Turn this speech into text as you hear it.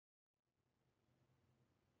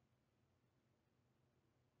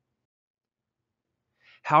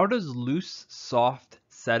How does loose, soft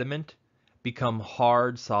sediment become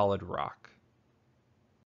hard, solid rock?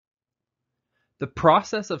 The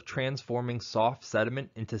process of transforming soft sediment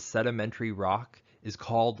into sedimentary rock is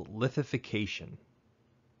called lithification.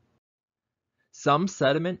 Some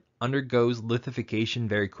sediment undergoes lithification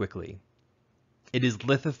very quickly. It is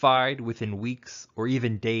lithified within weeks or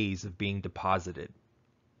even days of being deposited.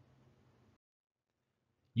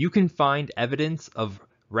 You can find evidence of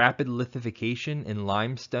rapid lithification in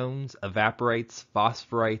limestones, evaporites,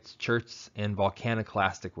 phosphorites, cherts, and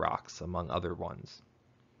volcaniclastic rocks, among other ones.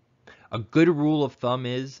 A good rule of thumb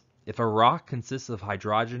is, if a rock consists of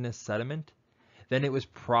hydrogenous sediment, then it was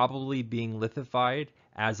probably being lithified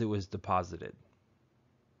as it was deposited.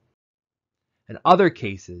 In other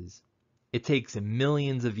cases, it takes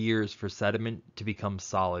millions of years for sediment to become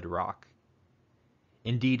solid rock.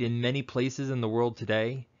 Indeed, in many places in the world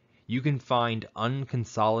today, you can find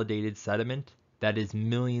unconsolidated sediment that is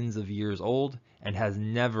millions of years old and has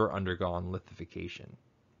never undergone lithification.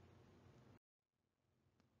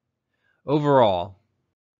 Overall,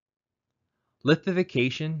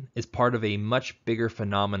 lithification is part of a much bigger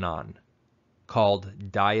phenomenon called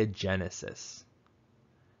diagenesis.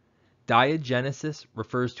 Diagenesis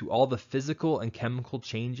refers to all the physical and chemical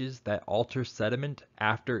changes that alter sediment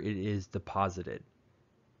after it is deposited.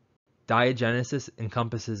 Diagenesis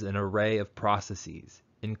encompasses an array of processes,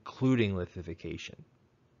 including lithification.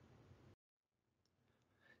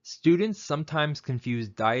 Students sometimes confuse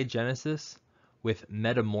diagenesis with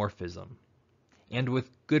metamorphism, and with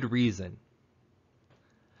good reason.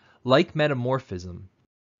 Like metamorphism,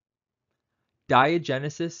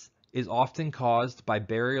 diagenesis is often caused by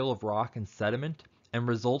burial of rock and sediment and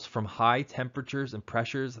results from high temperatures and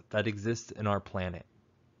pressures that exist in our planet.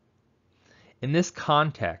 In this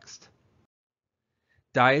context,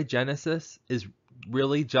 diagenesis is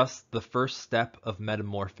really just the first step of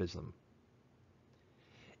metamorphism.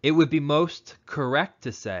 It would be most correct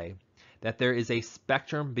to say that there is a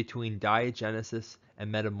spectrum between diagenesis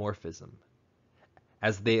and metamorphism,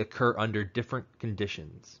 as they occur under different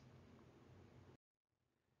conditions.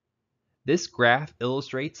 This graph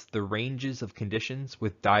illustrates the ranges of conditions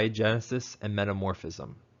with diagenesis and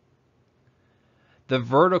metamorphism. The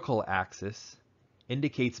vertical axis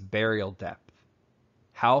indicates burial depth,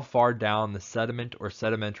 how far down the sediment or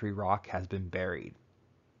sedimentary rock has been buried.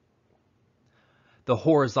 The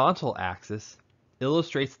horizontal axis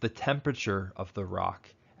illustrates the temperature of the rock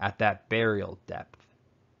at that burial depth.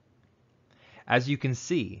 As you can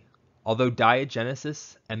see, although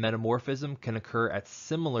diagenesis and metamorphism can occur at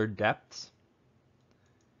similar depths,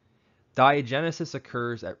 diagenesis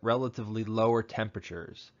occurs at relatively lower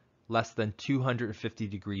temperatures, less than 250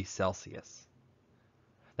 degrees Celsius.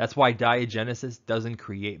 That's why diagenesis doesn't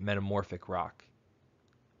create metamorphic rock.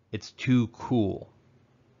 It's too cool.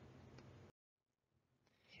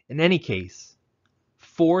 In any case,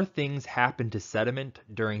 4 things happen to sediment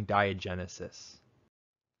during diagenesis.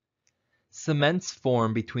 Cements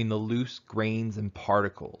form between the loose grains and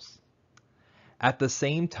particles. At the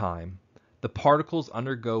same time, the particles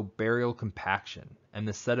undergo burial compaction and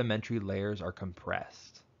the sedimentary layers are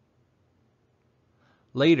compressed.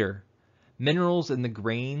 Later, minerals in the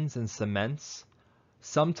grains and cements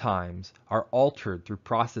sometimes are altered through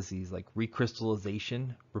processes like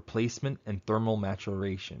recrystallization, replacement, and thermal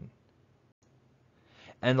maturation.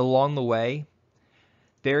 And along the way,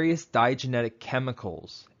 various diagenetic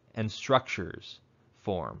chemicals and structures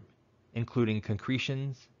form, including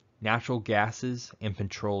concretions, natural gases, and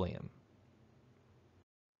petroleum.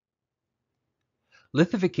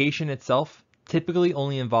 Lithification itself typically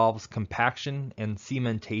only involves compaction and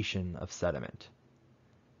cementation of sediment.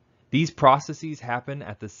 These processes happen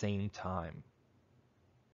at the same time.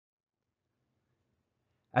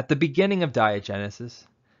 At the beginning of diagenesis,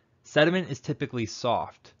 sediment is typically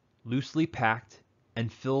soft, loosely packed,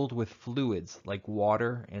 and filled with fluids like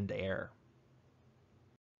water and air.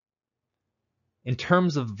 In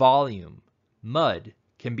terms of volume, mud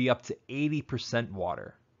can be up to 80%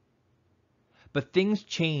 water. But things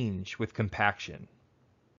change with compaction.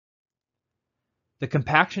 The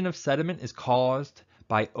compaction of sediment is caused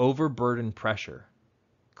by overburden pressure,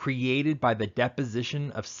 created by the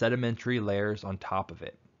deposition of sedimentary layers on top of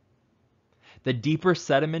it. The deeper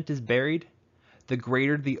sediment is buried, the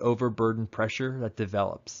greater the overburden pressure that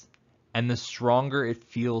develops, and the stronger it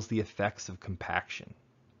feels the effects of compaction.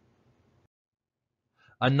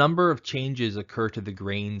 A number of changes occur to the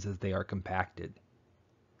grains as they are compacted.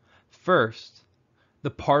 First,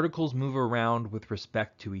 the particles move around with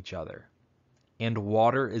respect to each other, and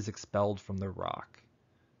water is expelled from the rock.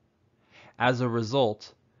 As a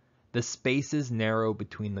result, the spaces narrow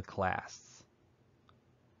between the clasts.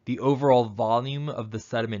 the overall volume of the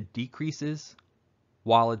sediment decreases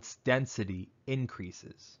while its density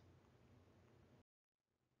increases.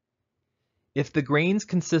 If the grains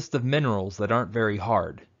consist of minerals that aren't very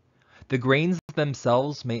hard, the grains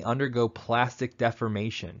themselves may undergo plastic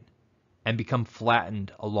deformation and become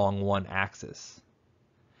flattened along one axis.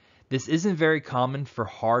 This isn't very common for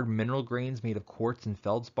hard mineral grains made of quartz and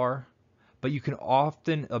feldspar, but you can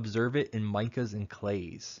often observe it in micas and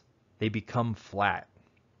clays. They become flat.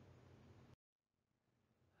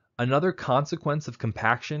 Another consequence of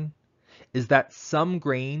compaction is that some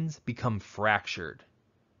grains become fractured.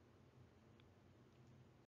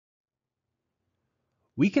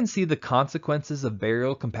 We can see the consequences of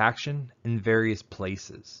burial compaction in various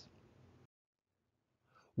places.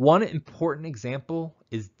 One important example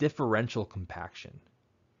is differential compaction,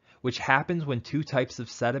 which happens when two types of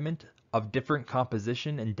sediment of different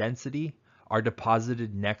composition and density are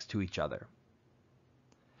deposited next to each other.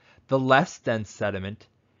 The less dense sediment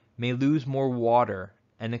may lose more water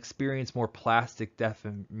and experience more plastic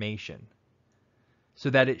deformation,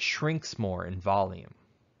 so that it shrinks more in volume.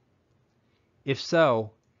 If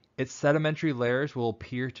so, its sedimentary layers will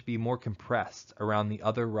appear to be more compressed around the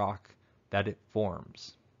other rock that it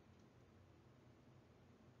forms.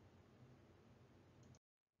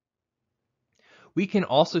 We can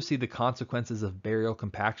also see the consequences of burial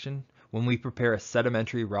compaction when we prepare a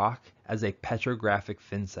sedimentary rock as a petrographic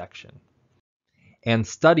fin section and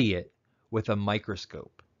study it with a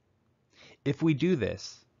microscope. If we do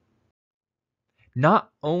this,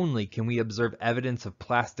 not only can we observe evidence of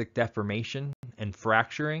plastic deformation and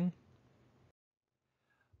fracturing,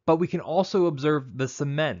 but we can also observe the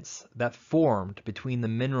cements that formed between the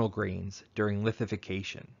mineral grains during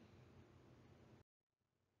lithification.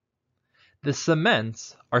 The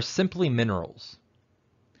cements are simply minerals.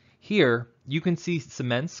 Here, you can see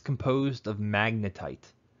cements composed of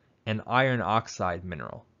magnetite, an iron oxide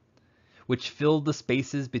mineral, which filled the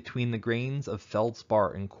spaces between the grains of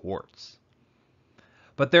feldspar and quartz.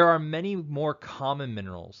 But there are many more common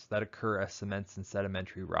minerals that occur as cements in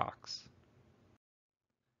sedimentary rocks.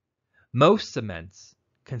 Most cements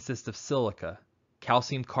consist of silica,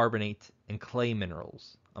 calcium carbonate, and clay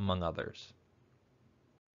minerals, among others.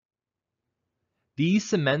 These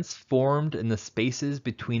cements formed in the spaces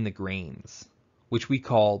between the grains, which we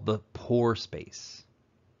call the pore space.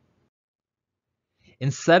 In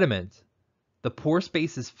sediment, the pore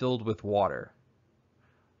space is filled with water.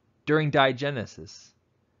 During diagenesis,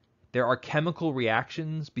 there are chemical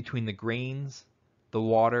reactions between the grains, the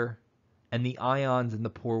water, and the ions in the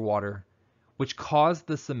pore water, which cause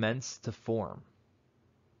the cements to form.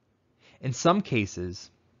 In some cases,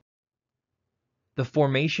 the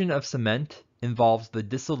formation of cement involves the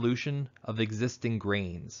dissolution of existing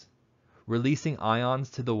grains, releasing ions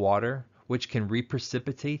to the water, which can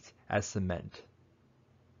reprecipitate as cement.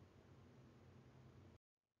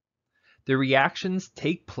 The reactions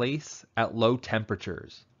take place at low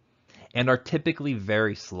temperatures and are typically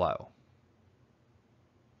very slow.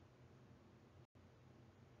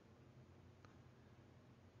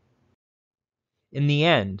 In the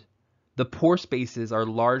end, the pore spaces are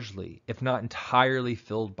largely, if not entirely,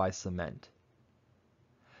 filled by cement.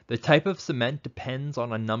 The type of cement depends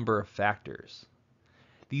on a number of factors.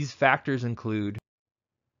 These factors include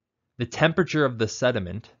the temperature of the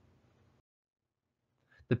sediment,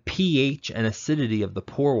 the pH and acidity of the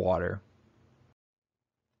pore water,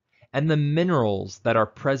 and the minerals that are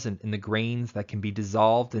present in the grains that can be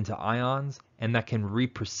dissolved into ions and that can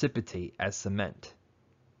reprecipitate as cement.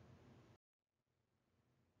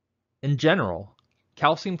 In general,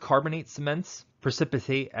 calcium carbonate cements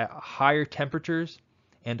precipitate at higher temperatures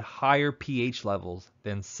and higher pH levels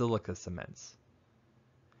than silica cements.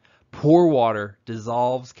 Pore water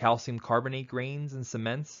dissolves calcium carbonate grains and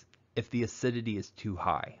cements if the acidity is too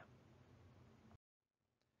high.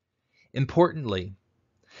 Importantly,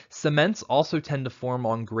 cements also tend to form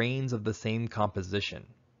on grains of the same composition.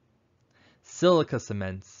 Silica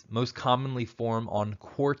cements most commonly form on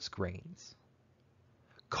quartz grains.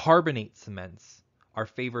 Carbonate cements are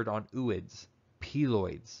favored on ooids,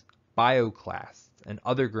 peloids, bioclasts, and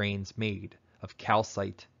other grains made of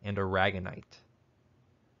calcite and aragonite.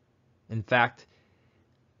 In fact,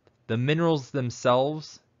 the minerals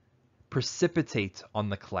themselves precipitate on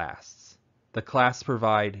the clasts. The clasts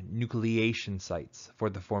provide nucleation sites for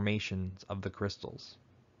the formations of the crystals.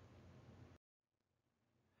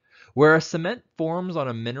 Where a cement forms on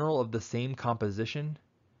a mineral of the same composition,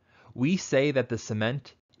 we say that the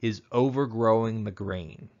cement is overgrowing the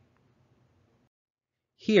grain.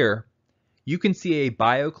 Here, you can see a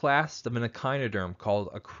bioclast of an echinoderm called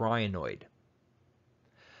a crinoid.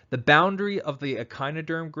 The boundary of the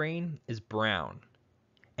echinoderm grain is brown,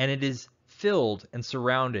 and it is filled and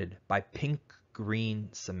surrounded by pink-green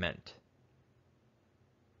cement.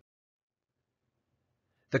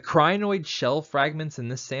 The crinoid shell fragments in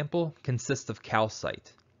this sample consist of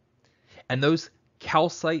calcite, and those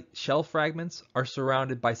calcite shell fragments are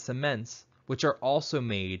surrounded by cements which are also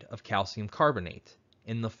made of calcium carbonate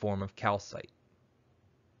in the form of calcite.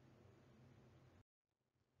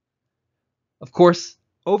 Of course,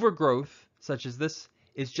 overgrowth such as this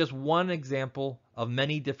is just one example of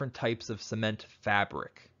many different types of cement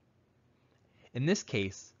fabric. In this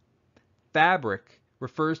case, fabric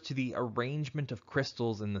refers to the arrangement of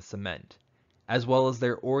crystals in the cement, as well as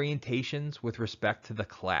their orientations with respect to the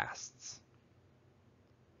clasts.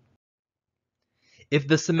 If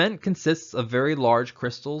the cement consists of very large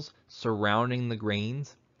crystals surrounding the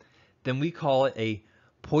grains, then we call it a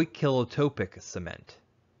poikilotopic cement.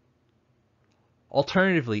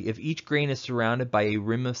 Alternatively, if each grain is surrounded by a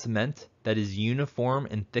rim of cement that is uniform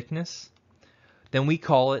in thickness, then we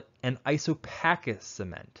call it an isopachous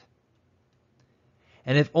cement.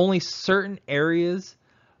 And if only certain areas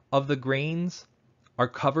of the grains are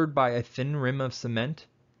covered by a thin rim of cement,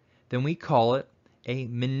 then we call it a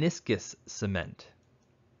meniscus cement.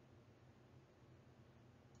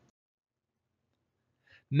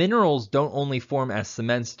 Minerals don't only form as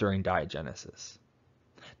cements during diagenesis.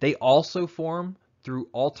 They also form through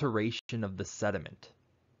alteration of the sediment.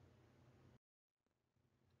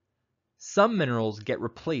 Some minerals get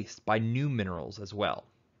replaced by new minerals as well.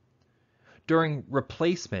 During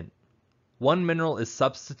replacement, one mineral is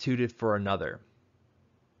substituted for another.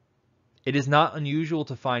 It is not unusual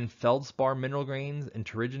to find feldspar mineral grains in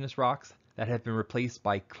terrigenous rocks that have been replaced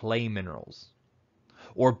by clay minerals,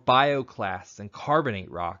 or bioclasts and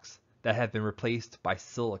carbonate rocks that have been replaced by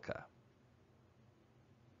silica.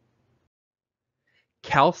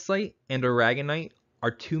 Calcite and aragonite are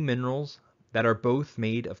two minerals that are both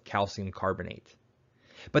made of calcium carbonate,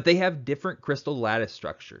 but they have different crystal lattice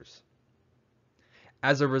structures.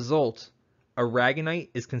 As a result, aragonite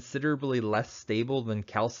is considerably less stable than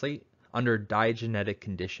calcite under diagenetic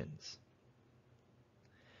conditions.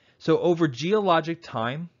 So over geologic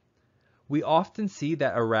time, we often see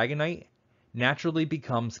that aragonite naturally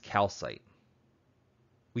becomes calcite.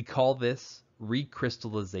 We call this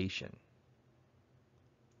recrystallization.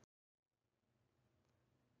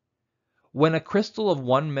 When a crystal of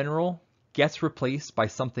one mineral gets replaced by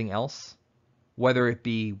something else, whether it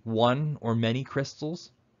be one or many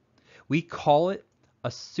crystals, we call it a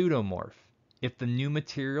pseudomorph if the new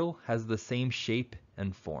material has the same shape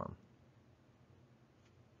and form.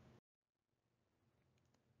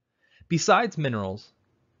 Besides minerals,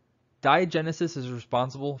 diagenesis is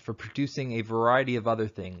responsible for producing a variety of other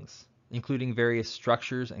things, including various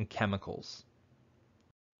structures and chemicals.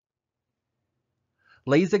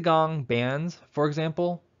 Laser-Gang bands, for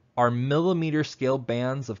example, are millimeter-scale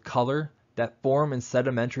bands of color that form in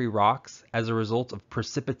sedimentary rocks as a result of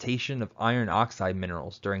precipitation of iron oxide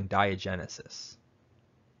minerals during diagenesis.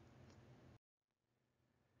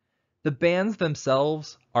 The bands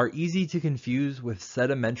themselves are easy to confuse with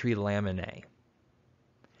sedimentary laminae.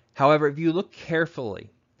 However, if you look carefully,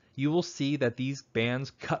 you will see that these bands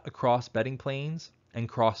cut across bedding planes and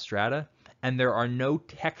cross strata, and there are no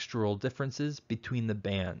textural differences between the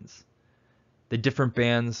bands. The different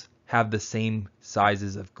bands have the same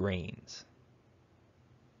sizes of grains.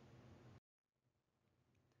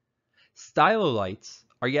 Stylolites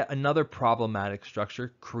are yet another problematic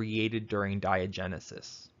structure created during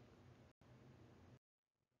diagenesis.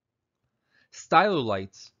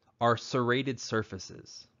 Stylolites are serrated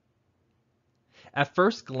surfaces. At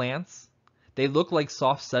first glance, they look like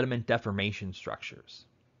soft sediment deformation structures.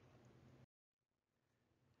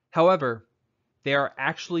 However, they are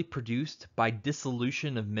actually produced by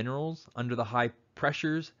dissolution of minerals under the high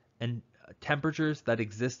pressures and temperatures that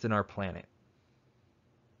exist in our planet.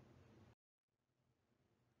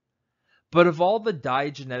 But of all the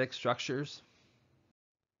diagenetic structures,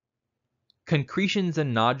 concretions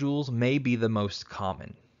and nodules may be the most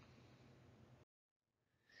common.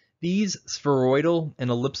 These spheroidal and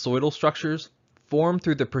ellipsoidal structures form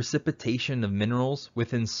through the precipitation of minerals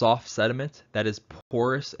within soft sediment that is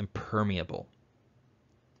porous and permeable.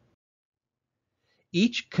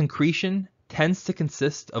 Each concretion tends to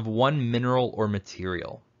consist of one mineral or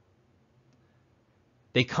material.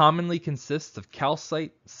 They commonly consist of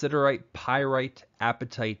calcite, siderite, pyrite,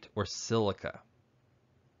 apatite, or silica.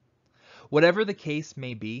 Whatever the case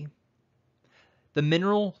may be, the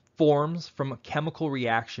mineral forms from a chemical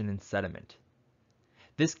reaction in sediment.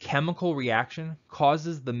 This chemical reaction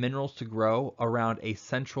causes the minerals to grow around a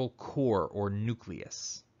central core or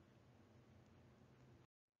nucleus.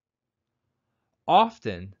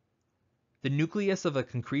 Often, the nucleus of a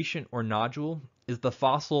concretion or nodule is the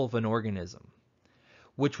fossil of an organism,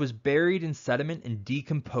 which was buried in sediment and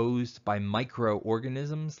decomposed by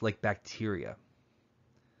microorganisms like bacteria.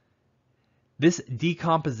 This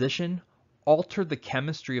decomposition altered the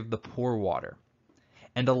chemistry of the pore water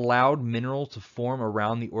and allowed minerals to form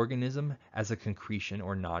around the organism as a concretion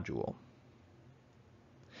or nodule.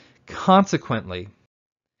 Consequently,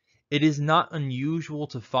 it is not unusual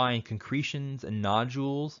to find concretions and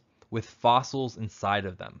nodules with fossils inside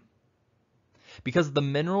of them. Because the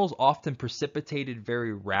minerals often precipitated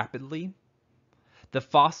very rapidly, the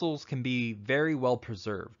fossils can be very well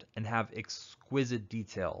preserved and have exquisite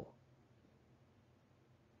detail.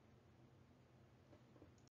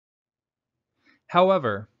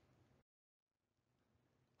 However,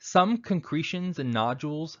 some concretions and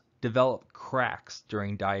nodules develop cracks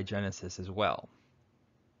during diagenesis as well.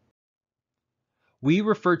 We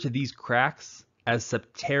refer to these cracks as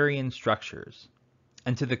septarian structures,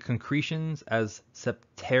 and to the concretions as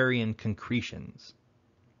septarian concretions.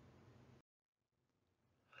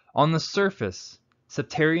 On the surface,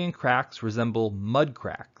 septarian cracks resemble mud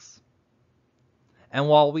cracks. And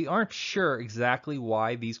while we aren't sure exactly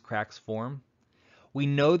why these cracks form, we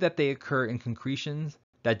know that they occur in concretions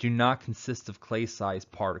that do not consist of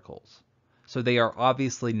clay-sized particles, so they are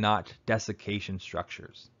obviously not desiccation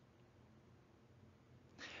structures.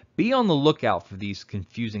 Be on the lookout for these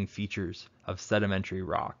confusing features of sedimentary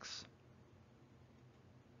rocks.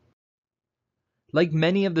 Like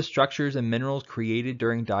many of the structures and minerals created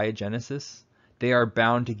during diagenesis, they are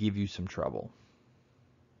bound to give you some trouble.